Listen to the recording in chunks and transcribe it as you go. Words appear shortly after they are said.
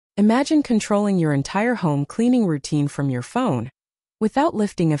Imagine controlling your entire home cleaning routine from your phone, without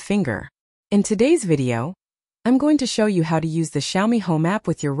lifting a finger. In today's video, I'm going to show you how to use the Xiaomi Home app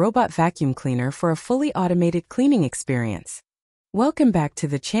with your robot vacuum cleaner for a fully automated cleaning experience. Welcome back to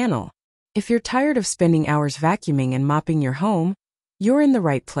the channel. If you're tired of spending hours vacuuming and mopping your home, you're in the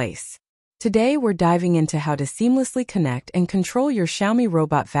right place. Today we're diving into how to seamlessly connect and control your Xiaomi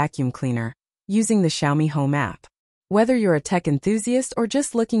robot vacuum cleaner using the Xiaomi Home app. Whether you're a tech enthusiast or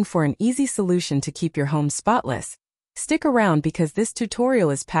just looking for an easy solution to keep your home spotless, stick around because this tutorial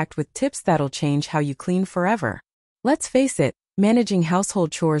is packed with tips that'll change how you clean forever. Let's face it, managing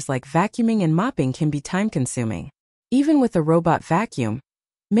household chores like vacuuming and mopping can be time-consuming. Even with a robot vacuum,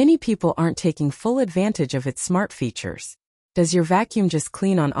 many people aren't taking full advantage of its smart features. Does your vacuum just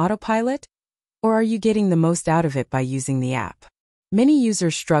clean on autopilot? Or are you getting the most out of it by using the app? Many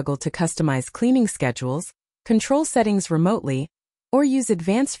users struggle to customize cleaning schedules, control settings remotely, or use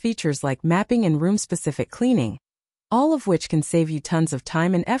advanced features like mapping and room-specific cleaning, all of which can save you tons of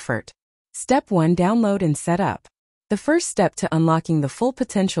time and effort. Step 1. Download and set up. The first step to unlocking the full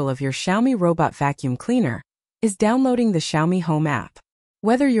potential of your Xiaomi robot vacuum cleaner is downloading the Xiaomi Home app.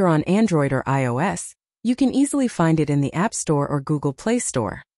 Whether you're on Android or iOS, you can easily find it in the App Store or Google Play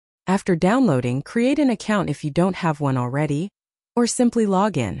Store. After downloading, create an account if you don't have one already, or simply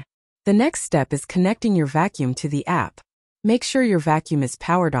log in. The next step is connecting your vacuum to the app. Make sure your vacuum is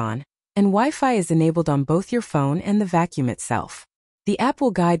powered on, and Wi-Fi is enabled on both your phone and the vacuum itself. The app will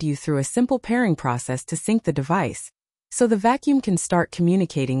guide you through a simple pairing process to sync the device, so the vacuum can start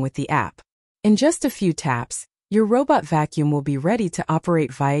communicating with the app. In just a few taps, your robot vacuum will be ready to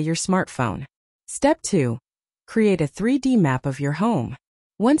operate via your smartphone. Step 2. Create a 3D map of your home.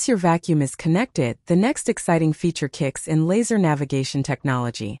 Once your vacuum is connected, the next exciting feature kicks in: laser navigation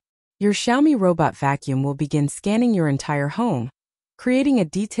technology. Your Xiaomi robot vacuum will begin scanning your entire home, creating a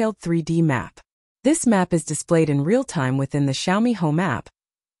detailed 3D map. This map is displayed in real time within the Xiaomi Home app,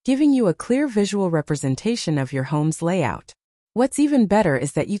 giving you a clear visual representation of your home's layout. What's even better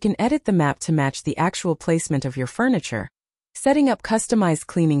is that you can edit the map to match the actual placement of your furniture, setting up customized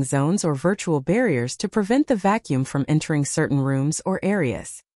cleaning zones or virtual barriers to prevent the vacuum from entering certain rooms or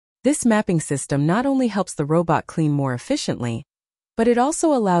areas. This mapping system not only helps the robot clean more efficiently, but it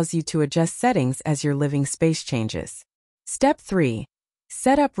also allows you to adjust settings as your living space changes. Step 3.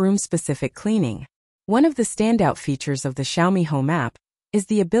 Set up room-specific cleaning. One of the standout features of the Xiaomi Home app is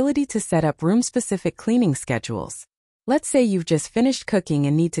the ability to set up room-specific cleaning schedules. Let's say you've just finished cooking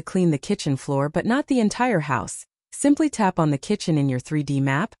and need to clean the kitchen floor but not the entire house. Simply tap on the kitchen in your 3D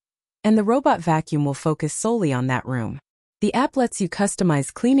map, and the robot vacuum will focus solely on that room. The app lets you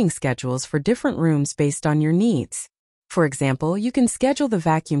customize cleaning schedules for different rooms based on your needs. For example, you can schedule the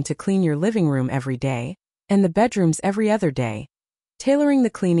vacuum to clean your living room every day, and the bedrooms every other day, tailoring the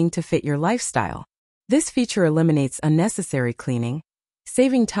cleaning to fit your lifestyle. This feature eliminates unnecessary cleaning,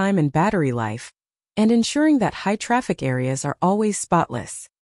 saving time and battery life, and ensuring that high-traffic areas are always spotless.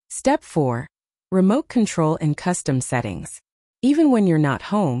 Step 4. Remote control and custom settings. Even when you're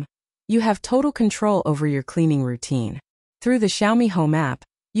not home, you have total control over your cleaning routine. Through the Xiaomi Home app,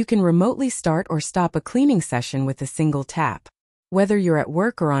 you can remotely start or stop a cleaning session with a single tap. Whether you're at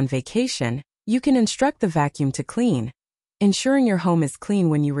work or on vacation, you can instruct the vacuum to clean, ensuring your home is clean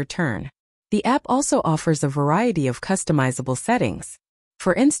when you return. The app also offers a variety of customizable settings.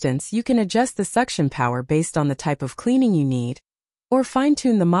 For instance, you can adjust the suction power based on the type of cleaning you need, or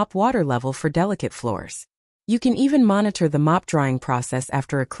fine-tune the mop water level for delicate floors. You can even monitor the mop drying process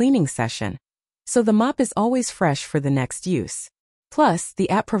after a cleaning session, so the mop is always fresh for the next use. Plus, the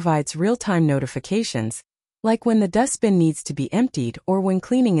app provides real-time notifications, like when the dustbin needs to be emptied or when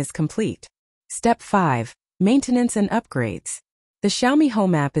cleaning is complete. Step 5. Maintenance and upgrades. The Xiaomi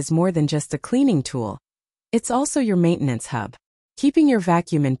Home app is more than just a cleaning tool. It's also your maintenance hub. Keeping your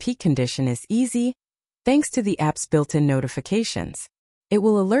vacuum in peak condition is easy, thanks to the app's built-in notifications. It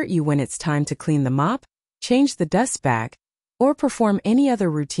will alert you when it's time to clean the mop, change the dust bag, or perform any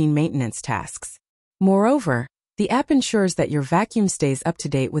other routine maintenance tasks. Moreover, the app ensures that your vacuum stays up to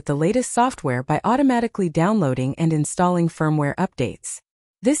date with the latest software by automatically downloading and installing firmware updates.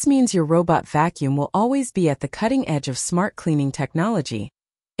 This means your robot vacuum will always be at the cutting edge of smart cleaning technology,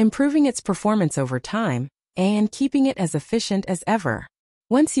 improving its performance over time and keeping it as efficient as ever.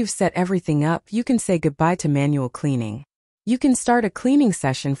 Once you've set everything up, you can say goodbye to manual cleaning. You can start a cleaning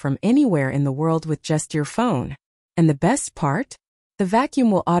session from anywhere in the world with just your phone. And the best part? The vacuum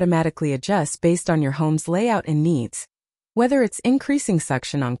will automatically adjust based on your home's layout and needs, whether it's increasing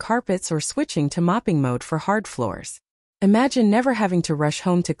suction on carpets or switching to mopping mode for hard floors. Imagine never having to rush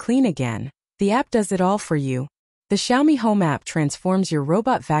home to clean again. The app does it all for you. The Xiaomi Home app transforms your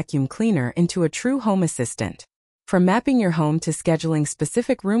robot vacuum cleaner into a true home assistant. From mapping your home to scheduling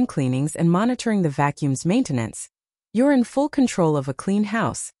specific room cleanings and monitoring the vacuum's maintenance, you're in full control of a clean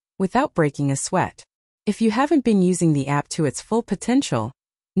house without breaking a sweat. If you haven't been using the app to its full potential,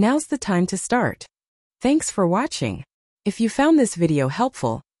 now's the time to start. Thanks for watching. If you found this video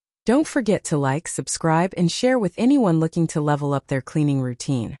helpful, don't forget to like, subscribe, and share with anyone looking to level up their cleaning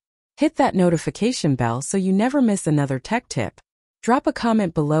routine. Hit that notification bell so you never miss another tech tip. Drop a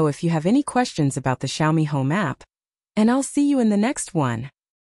comment below if you have any questions about the Xiaomi Home app, and I'll see you in the next one.